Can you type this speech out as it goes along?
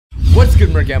What's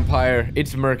good, Merc Empire?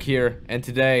 It's Merc here, and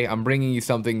today I'm bringing you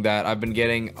something that I've been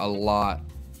getting a lot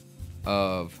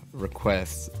of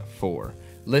requests for.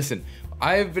 Listen,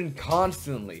 I've been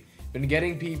constantly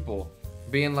getting people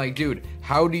being like, dude,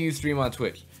 how do you stream on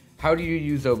Twitch? How do you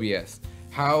use OBS?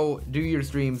 How do your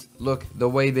streams look the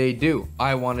way they do?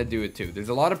 I want to do it too. There's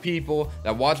a lot of people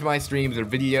that watch my streams or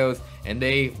videos and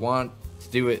they want to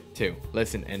do it too.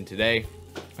 Listen, and today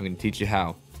I'm going to teach you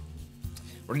how.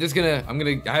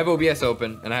 I have OBS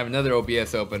open, and I have another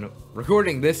OBS open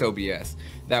recording this OBS.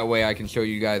 That way I can show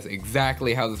you guys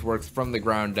exactly how this works from the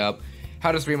ground up,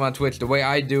 how to stream on Twitch the way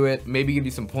I do it, maybe give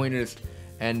you some pointers,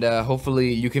 and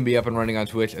hopefully you can be up and running on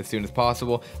Twitch as soon as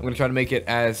possible. I'm going to try to make it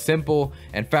as simple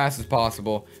and fast as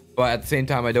possible, but at the same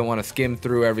time I don't want to skim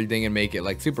through everything and make it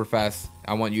like super fast.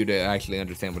 I want you to actually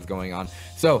understand what's going on.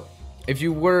 So if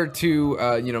you were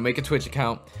to make a Twitch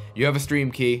account, you have a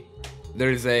stream key.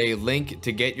 There's a link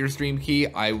to get your stream key.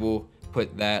 I will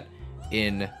put that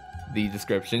in the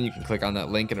description. You can click on that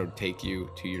link and it'll take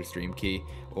you to your stream key,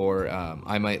 or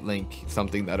I might link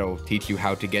something that'll teach you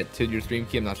how to get to your stream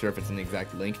key. I'm not sure if it's an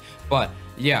exact link, but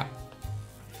yeah,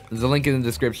 there's a link in the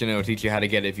description. It'll teach you how to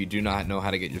get it if you do not know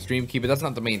how to get your stream key, but that's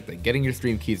not the main thing. Getting your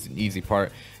stream key is an easy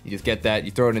part. You just get that,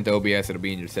 you throw it into OBS, it'll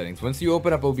be in your settings. Once you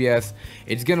open up OBS,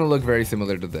 it's gonna look very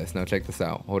similar to this. Now check this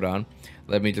out. Hold on.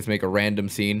 Let me just make a random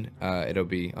scene. It'll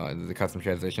be the custom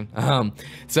transition.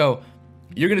 So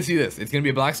you're gonna see this. It's gonna be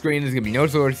a black screen. There's gonna be no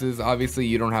sources. Obviously,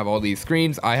 you don't have all these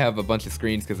screens. I have a bunch of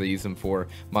screens because I use them for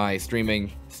my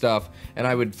streaming stuff, and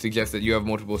I would suggest that you have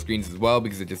multiple screens as well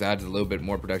because it just adds a little bit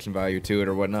more production value to it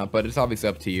or whatnot. But it's obviously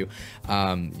up to you.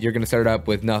 You're gonna start up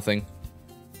with nothing,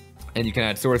 and you can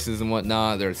add sources and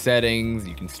whatnot. There are settings.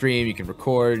 You can stream. You can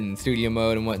record in studio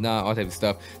mode and whatnot. All types of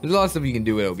stuff. There's a lot of stuff you can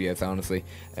do with OBS, honestly,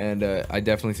 and I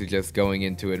definitely suggest going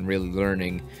into it and really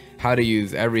learning how to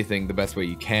use everything the best way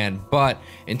you can. But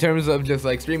in terms of just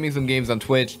like streaming some games on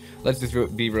Twitch, let's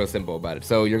just be real simple about it.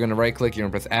 So you're gonna right click, you're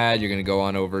gonna press add, you're gonna go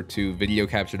on over to video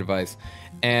capture device,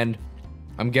 and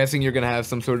I'm guessing you're gonna have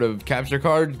some sort of capture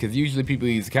card, because usually people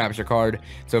use a capture card.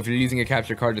 So if you're using a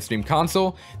capture card to stream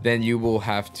console, then you will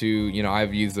have to, I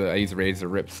use a Razer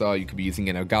Ripsaw. You could be using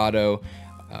an Elgato,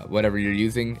 whatever you're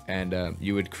using, and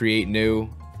you would create new,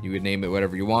 you would name it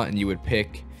whatever you want, and you would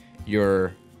pick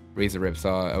your Razer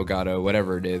Ripsaw, Elgato,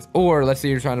 whatever it is. Or let's say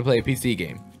you're trying to play a PC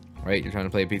game, right? You're trying to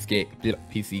play a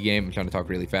PC game. I'm trying to talk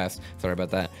really fast. Sorry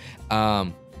about that.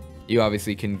 You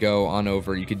obviously can go on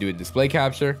over. You could do a display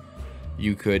capture.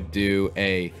 You could do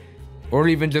or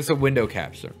even just a window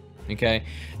capture. Okay,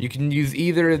 you can use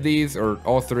either of these or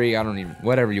all three.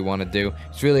 Whatever you want to do.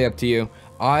 It's really up to you.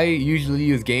 I usually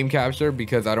use game capture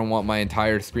because I don't want my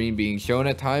entire screen being shown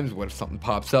at times. What if something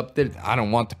pops up that I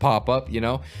don't want to pop up,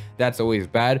 That's always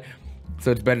bad. So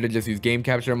it's better to just use game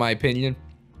capture in my opinion.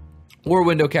 Or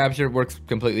window capture works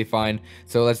completely fine.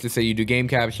 So let's just say you do game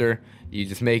capture. You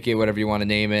just make it whatever you want to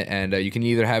name it, and you can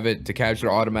either have it to capture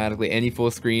automatically any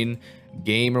full screen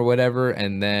game or whatever,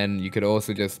 and then you could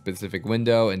also just specific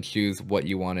window and choose what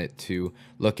you want it to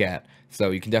look at. So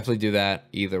you can definitely do that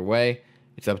either way.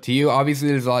 It's up to you. Obviously,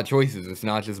 there's a lot of choices. It's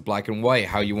not just black and white,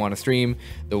 how you want to stream,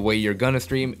 the way you're going to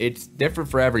stream. It's different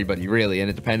for everybody, really, and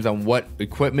it depends on what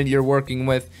equipment you're working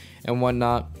with and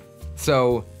whatnot.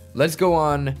 So let's go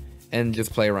on and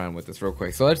just play around with this real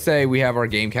quick. So let's say we have our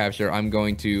game capture. I'm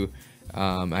going to,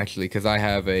 actually, because I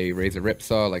have a Razer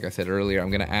Ripsaw, like I said earlier,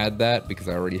 I'm going to add that because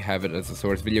I already have it as a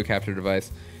source video capture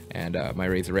device, and my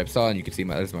Razer Ripsaw, and you can see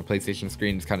there's my PlayStation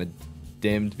screen. It's kind of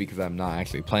dimmed because I'm not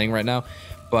actually playing right now,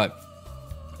 but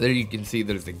there you can see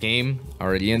there's a game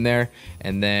already in there.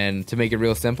 And then to make it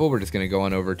real simple, we're just going to go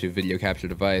on over to video capture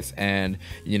device, and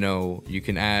you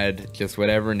can add just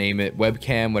whatever, name it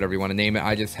webcam, whatever you want to name it.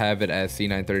 I just have it as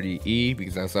C930E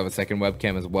because I also have a second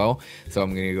webcam as well. So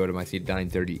I'm going to go to my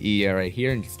C930E right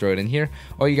here and just throw it in here.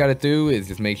 All you got to do is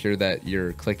just make sure that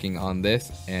you're clicking on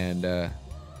this and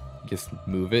just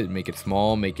move it, make it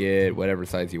small, make it whatever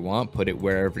size you want, put it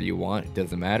wherever you want, it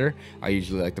doesn't matter. I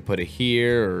usually like to put it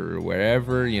here or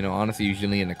wherever, honestly,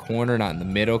 usually in the corner, not in the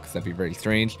middle, because that'd be very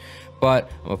strange.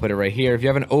 But I'm gonna put it right here. If you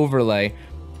have an overlay,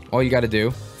 all you got to do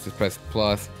is just press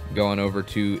plus, go on over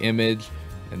to image,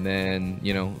 and then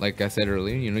like I said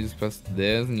earlier, just press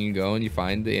this and you go and you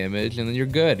find the image, and then you're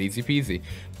good, easy peasy.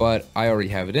 But I already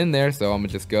have it in there, so I'm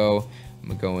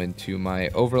gonna go into my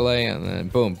overlay, and then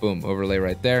boom, boom, overlay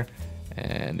right there.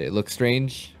 And it looks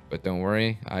strange, but don't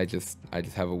worry, I just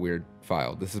have a weird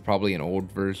file. This is probably an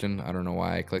old version. I don't know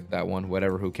why I clicked that one.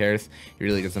 Whatever, who cares? It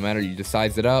really doesn't matter. You just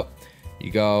size it up. You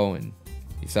go and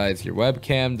you size your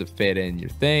webcam to fit in your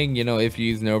thing. If you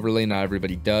use an overlay, not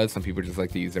everybody does. Some people just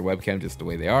like to use their webcam just the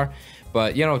way they are.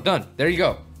 But done. There you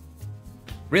go.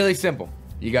 Really simple.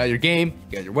 You got your game,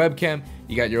 you got your webcam,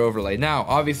 you got your overlay. Now,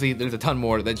 obviously, there's a ton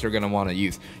more that you're going to want to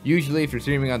use. Usually, if you're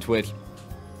streaming on Twitch,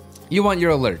 you want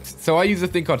your alerts. So I use a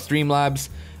thing called Streamlabs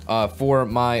for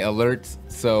my alerts.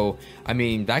 So, I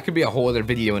mean, that could be a whole other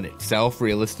video in itself,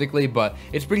 realistically, but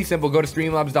it's pretty simple. Go to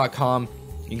streamlabs.com.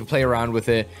 You can play around with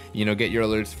it, you know, get your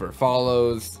alerts for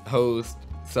follows, hosts,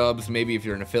 subs, maybe if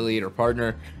you're an affiliate or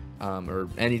partner, or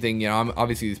anything. You know,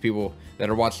 obviously these people that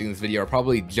are watching this video are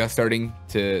probably just starting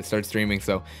to start streaming,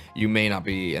 so you may not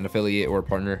be an affiliate or a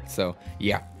partner. So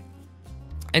yeah.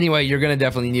 Anyway, you're gonna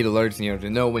definitely need alerts, you know, to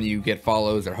know when you get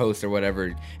follows or hosts or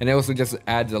whatever, and it also just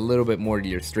adds a little bit more to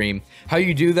your stream. How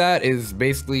you do that is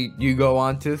basically you go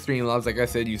on to Streamlabs, like I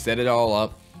said, you set it all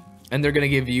up, and they're gonna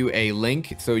give you a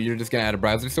link. So you're just gonna add a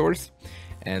browser source,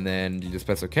 and then you just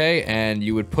press OK, and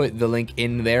you would put the link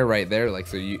in there, right there, like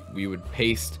so. We would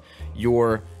paste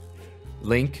your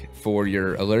link for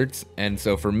your alerts, and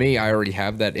so for me, I already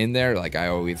have that in there. Like I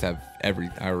already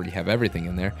have everything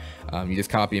in there. You just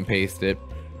copy and paste it.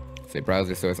 Say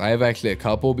browser source. I have actually a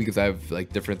couple because I have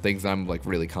like different things. I'm like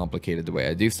really complicated the way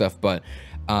I do stuff, but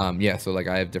yeah, so like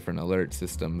I have different alert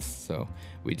systems. So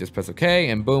we just press OK,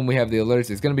 and boom, we have the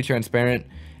alerts. It's gonna be transparent,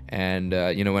 and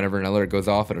you know, whenever an alert goes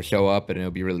off, it'll show up and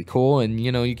it'll be really cool. And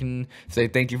you know, you can say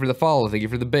thank you for the follow, thank you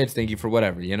for the bits, thank you for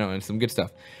whatever, you know, and some good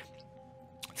stuff.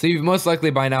 So you've most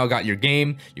likely by now got your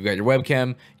game, you've got your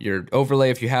webcam, your overlay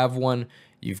if you have one,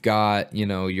 you've got, you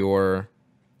know, your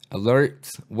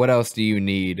alerts. What else do you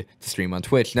need to stream on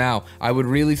Twitch? Now, I would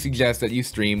really suggest that you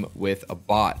stream with a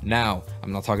bot. Now,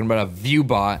 I'm not talking about a view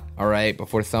bot, all right,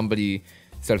 before somebody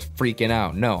starts freaking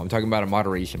out. No, I'm talking about a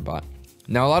moderation bot.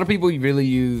 Now, a lot of people really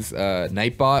use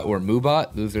Nightbot or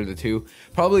MooBot. Those are the two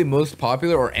probably most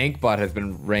popular, or AnkBot has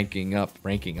been ranking up.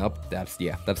 That's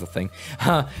a thing.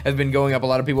 Has been going up. A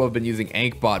lot of people have been using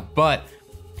AnkBot, but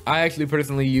I actually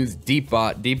personally use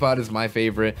DeepBot. DeepBot is my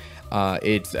favorite.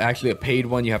 It's actually a paid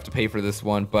one. You have to pay for this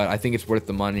one, but I think it's worth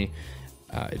the money.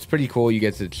 It's pretty cool. You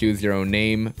get to choose your own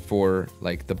name for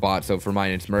like the bot. So for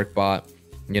mine, it's MercBot.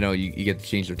 You know, you get to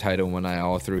change your title when I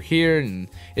all through here, and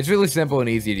it's really simple and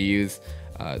easy to use.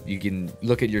 You can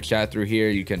look at your chat through here.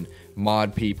 You can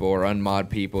mod people or unmod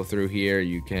people through here.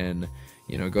 You can,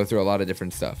 you know, go through a lot of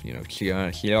different stuff. You know,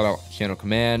 channel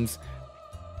commands,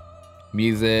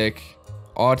 music,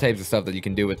 all types of stuff that you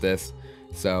can do with this.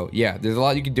 So yeah, there's a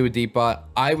lot you can do with DeepBot.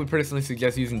 I would personally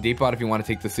suggest using DeepBot if you want to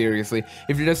take this seriously.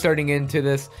 If you're just starting into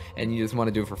this and you just want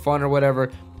to do it for fun or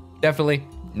whatever, definitely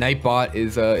Nightbot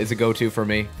is a go-to for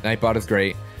me. Nightbot is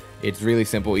great. It's really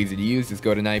simple, easy to use. Just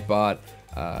go to Nightbot.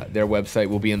 Their website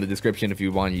will be in the description if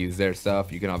you want to use their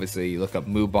stuff. You can obviously look up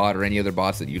MooBot or any other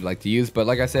bots that you'd like to use. But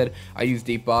like I said, I use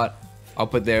DeepBot. I'll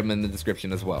put them in the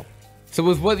description as well. So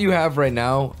with what you have right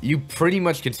now, you pretty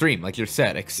much can stream like you're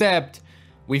set, except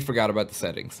we forgot about the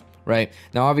settings, right?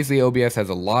 Now, obviously OBS has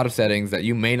a lot of settings that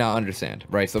you may not understand,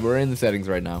 right? So we're in the settings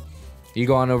right now. You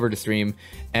go on over to stream,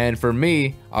 and for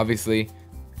me, obviously,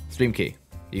 stream key.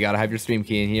 You gotta have your stream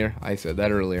key in here. I said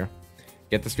that earlier.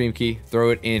 Get the stream key, throw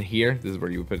it in here. This is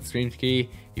where you would put the stream key.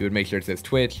 You would make sure it says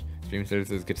Twitch, stream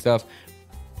services, good stuff.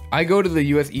 I go to the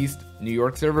US East New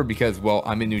York server because, well,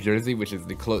 I'm in New Jersey, which is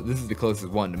this is the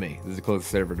closest one to me. This is the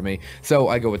closest server to me. So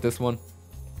I go with this one,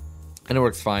 and it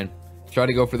works fine. Try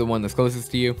to go for the one that's closest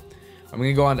to you. I'm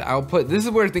gonna go on to output. This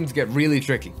is where things get really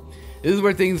tricky. This is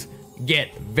where things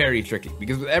get very tricky,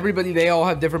 because with everybody, they all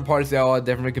have different parts, they all have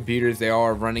different computers, they all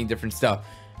are running different stuff.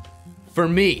 For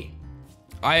me,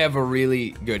 I have a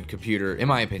really good computer, in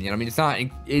my opinion. I mean,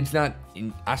 it's not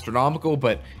astronomical,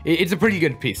 but it's a pretty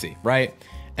good PC, right?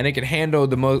 And it can handle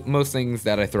the most things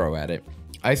that I throw at it.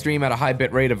 I stream at a high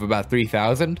bit rate of about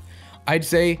 3,000. I'd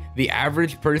say the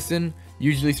average person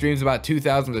usually streams about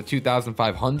 2,000 to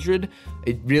 2,500.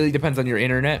 It really depends on your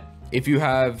internet. If you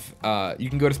have, you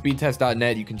can go to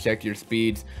speedtest.net, you can check your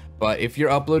speeds, but if your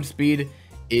upload speed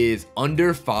is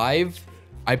under 5,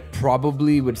 I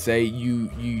probably would say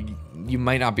you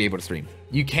might not be able to stream.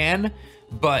 You can,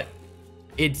 but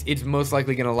it's most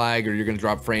likely gonna lag, or you're gonna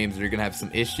drop frames, or you're gonna have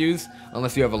some issues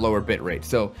unless you have a lower bit rate.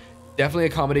 So definitely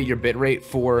accommodate your bit rate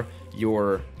for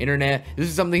your internet. This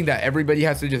is something that everybody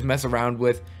has to just mess around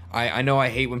with. I know I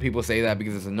hate when people say that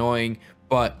because it's annoying,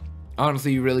 but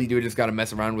honestly, you really do just got to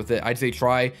mess around with it. I'd say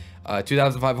try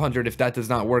 2,500. If that does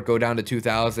not work, go down to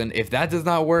 2,000. If that does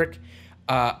not work,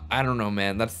 I don't know,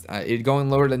 man. That's going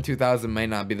lower than 2,000 might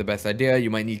not be the best idea. You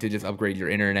might need to just upgrade your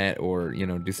internet, or you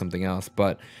know, do something else.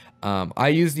 But I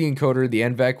use the encoder, the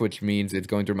NVEC, which means it's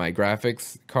going through my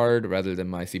graphics card rather than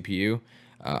my CPU.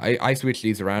 I switch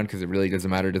these around because it really doesn't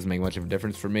matter. It doesn't make much of a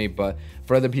difference for me, but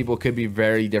for other people, it could be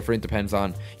very different. Depends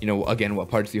on, you know, again, what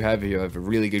parts you have. If you have a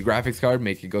really good graphics card,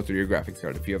 make it go through your graphics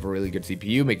card. If you have a really good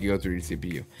CPU, make it go through your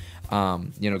CPU.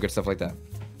 You know, good stuff like that.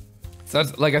 So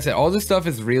that's, like I said, all this stuff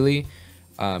is really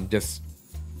just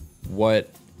what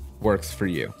works for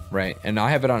you, right? And I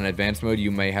have it on advanced mode.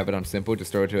 You may have it on simple.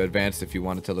 Just throw it to advanced if you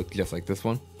want it to look just like this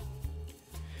one.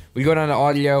 We go down to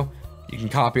audio. You can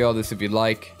copy all this if you'd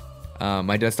like.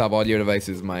 My desktop audio device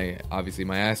is obviously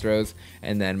my Astros,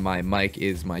 and then my mic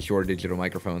is my Shure digital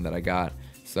microphone that I got.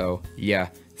 So yeah,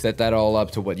 set that all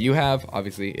up to what you have.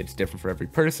 Obviously, it's different for every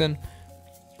person.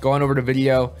 Go on over to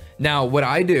video. Now, what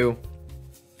I do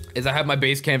is I have my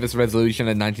base canvas resolution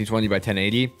at 1920 by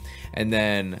 1080, and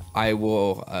then I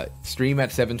will stream at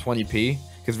 720p,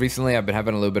 because recently I've been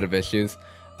having a little bit of issues.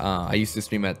 I used to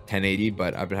stream at 1080,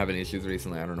 but I've been having issues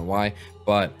recently. I don't know why,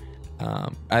 but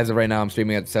as of right now, I'm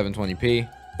streaming at 720p,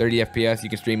 30 FPS. You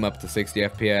can stream up to 60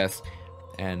 FPS,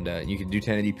 and you can do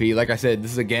 1080p. Like I said,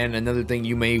 this is again another thing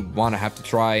you may want to have to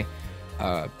try,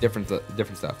 different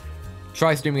stuff.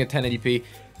 Try streaming at 1080p.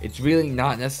 It's really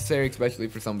not necessary, especially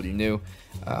for somebody new.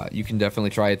 You can definitely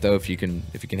try it though if you can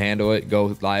handle it.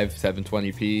 Go live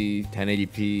 720p,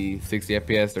 1080p, 60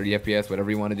 FPS, 30 FPS, whatever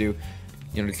you want to do.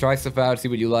 You know, just try stuff out, see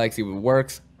what you like, see what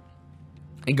works,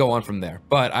 and go on from there.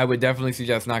 But I would definitely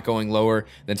suggest not going lower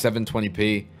than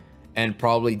 720p, and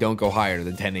probably don't go higher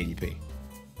than 1080p.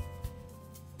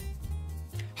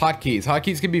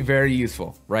 Hotkeys can be very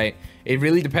useful, right? It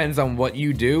really depends on what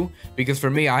you do, because for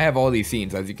me, I have all these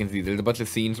scenes. As you can see, there's a bunch of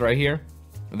scenes right here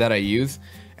that I use,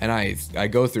 and I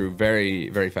go through very,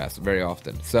 very fast, very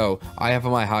often. So I have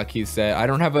my hotkeys set. I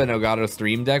don't have an Elgato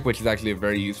Stream Deck, which is actually a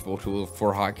very useful tool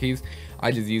for hotkeys.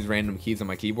 I just use random keys on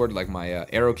my keyboard, like my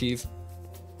arrow keys.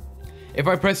 If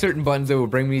I press certain buttons, it will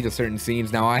bring me to certain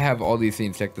scenes. Now I have all these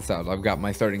scenes. Check this out. I've got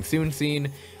my starting soon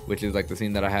scene, which is like the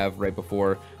scene that I have right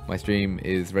before my stream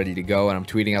is ready to go, and I'm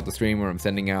tweeting out the stream, or I'm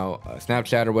sending out a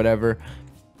Snapchat or whatever.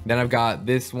 Then I've got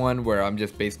this one where I'm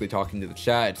just basically talking to the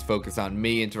chat. It's focused on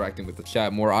me interacting with the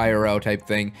chat, more IRL type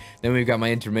thing. Then we've got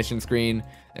my intermission screen.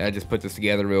 I just put this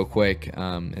together real quick,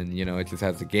 and you know, it just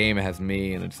has the game, it has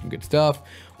me, and it's some good stuff.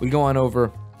 We go on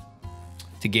over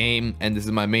to game, and this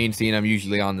is my main scene. I'm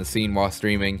usually on the scene while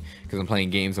streaming because I'm playing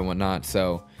games and whatnot.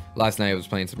 So last night I was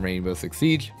playing some Rainbow Six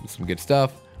Siege, some good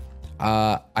stuff.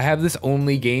 I have this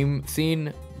only game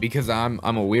scene because I'm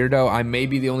a weirdo. I may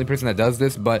be the only person that does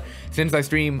this, but since I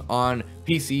stream on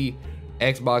PC,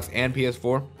 Xbox, and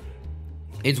PS4,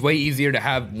 it's way easier to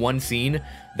have one scene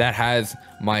that has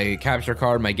my capture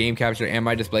card, my game capture, and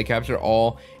my display capture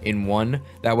all in one.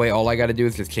 That way all I got to do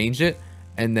is just change it,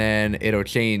 and then it'll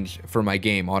change for my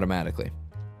game automatically.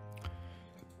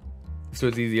 So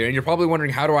it's easier. And you're probably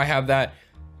wondering, how do I have that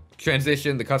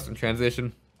transition, the custom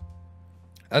transition?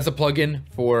 That's a plugin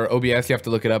for OBS. You have to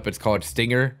look it up. It's called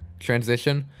Stinger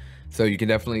Transition. So you can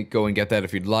definitely go and get that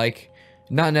if you'd like.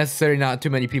 Not necessary, not too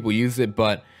many people use it,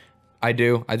 but I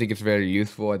do. I think it's very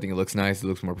useful. I think it looks nice. It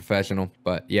looks more professional,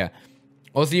 but yeah.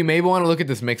 Also, you may want to look at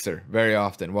this mixer very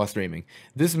often while streaming.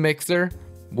 This mixer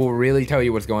will really tell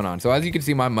you what's going on. So as you can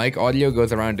see, my mic audio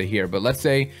goes around to here, but let's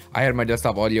say I had my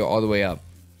desktop audio all the way up,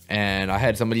 and I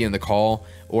had somebody in the call,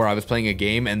 or I was playing a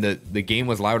game and the game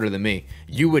was louder than me.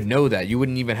 You would know that. You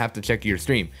wouldn't even have to check your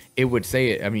stream. It would say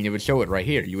it. I mean, it would show it right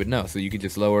here. You would know. So you could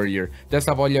just lower your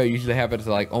desktop audio. I usually have it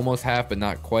to like almost half, but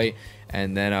not quite.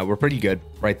 And then we're pretty good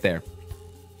right there.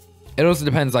 It also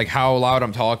depends like how loud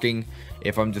I'm talking.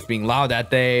 If I'm just being loud that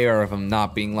day, or if I'm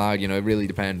not being loud, you know, it really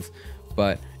depends.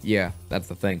 But yeah, that's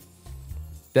the thing.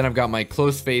 Then I've got my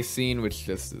close face scene, which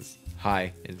just is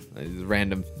high. It's a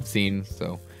random scene,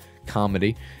 so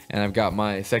comedy. And I've got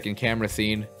my second camera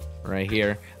scene right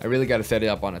here. I really got to set it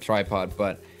up on a tripod,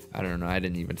 but I don't know, I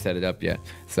didn't even set it up yet.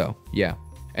 So yeah.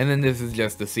 And then this is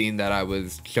just the scene that I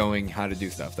was showing how to do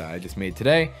stuff that I just made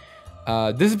today.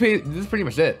 This is pretty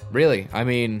much it, really. I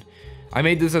mean, I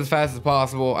made this as fast as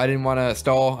possible. I didn't want to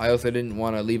stall. I also didn't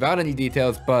want to leave out any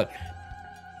details, but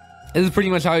this is pretty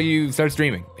much how you start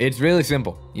streaming. It's really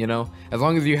simple, you know, as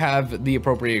long as you have the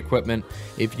appropriate equipment.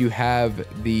 If you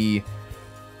have the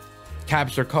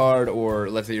capture card, or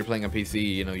let's say you're playing on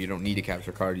PC, you know, you don't need a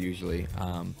capture card usually.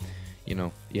 You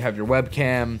know, you have your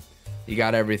webcam, you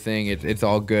got everything, it's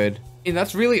all good. And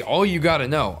that's really all you gotta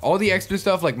know. All the extra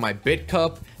stuff like my bit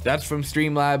cup, that's from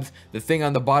Streamlabs. The thing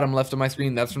on the bottom left of my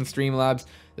screen, that's from Streamlabs.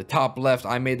 The top left,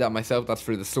 I made that myself. That's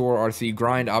for the Soar RC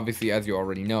grind. Obviously, as you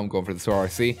already know, I'm going for the Soar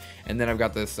RC. And then I've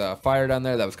got this fire down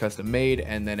there that was custom made.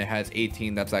 And then it has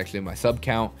 18. That's actually my sub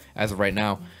count as of right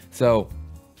now. So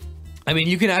I mean,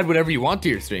 you can add whatever you want to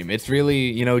your stream. It's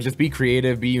really, you know, just be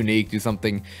creative, be unique, do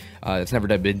something that's never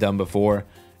been done before.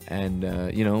 And,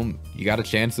 you know, you got a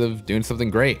chance of doing something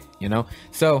great, you know?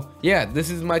 So, yeah, this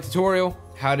is my tutorial,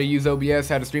 how to use OBS,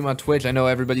 how to stream on Twitch. I know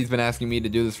everybody's been asking me to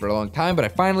do this for a long time, but I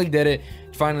finally did it.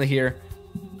 Finally here.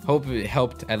 Hope it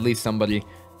helped at least somebody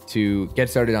to get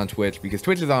started on Twitch, because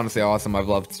Twitch is honestly awesome. I've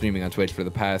loved streaming on Twitch for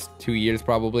the past 2 years,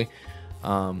 probably.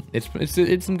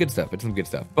 It's some good stuff. It's some good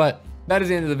stuff. But that is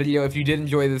the end of the video. If you did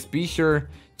enjoy this, be sure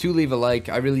to leave a like.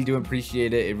 I really do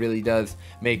appreciate it. It really does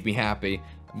make me happy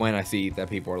when I see that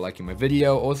people are liking my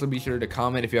video. Also, be sure to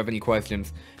comment if you have any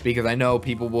questions, because I know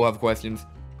people will have questions.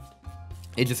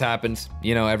 It just happens,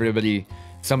 you know,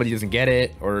 somebody doesn't get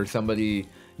it, or somebody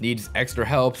needs extra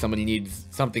help, somebody needs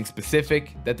something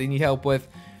specific that they need help with.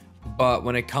 But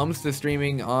when it comes to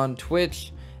streaming on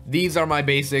Twitch, these are my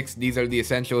basics. These are the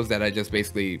essentials that I just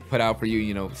basically put out for you.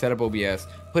 You know, set up OBS,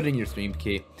 put in your stream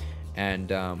key,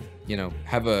 and you know,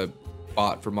 have a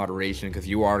bot for moderation, because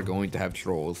you are going to have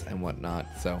trolls and whatnot.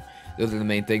 So those are the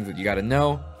main things that you got to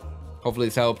know. Hopefully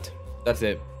this helped. That's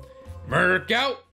it. Merc out.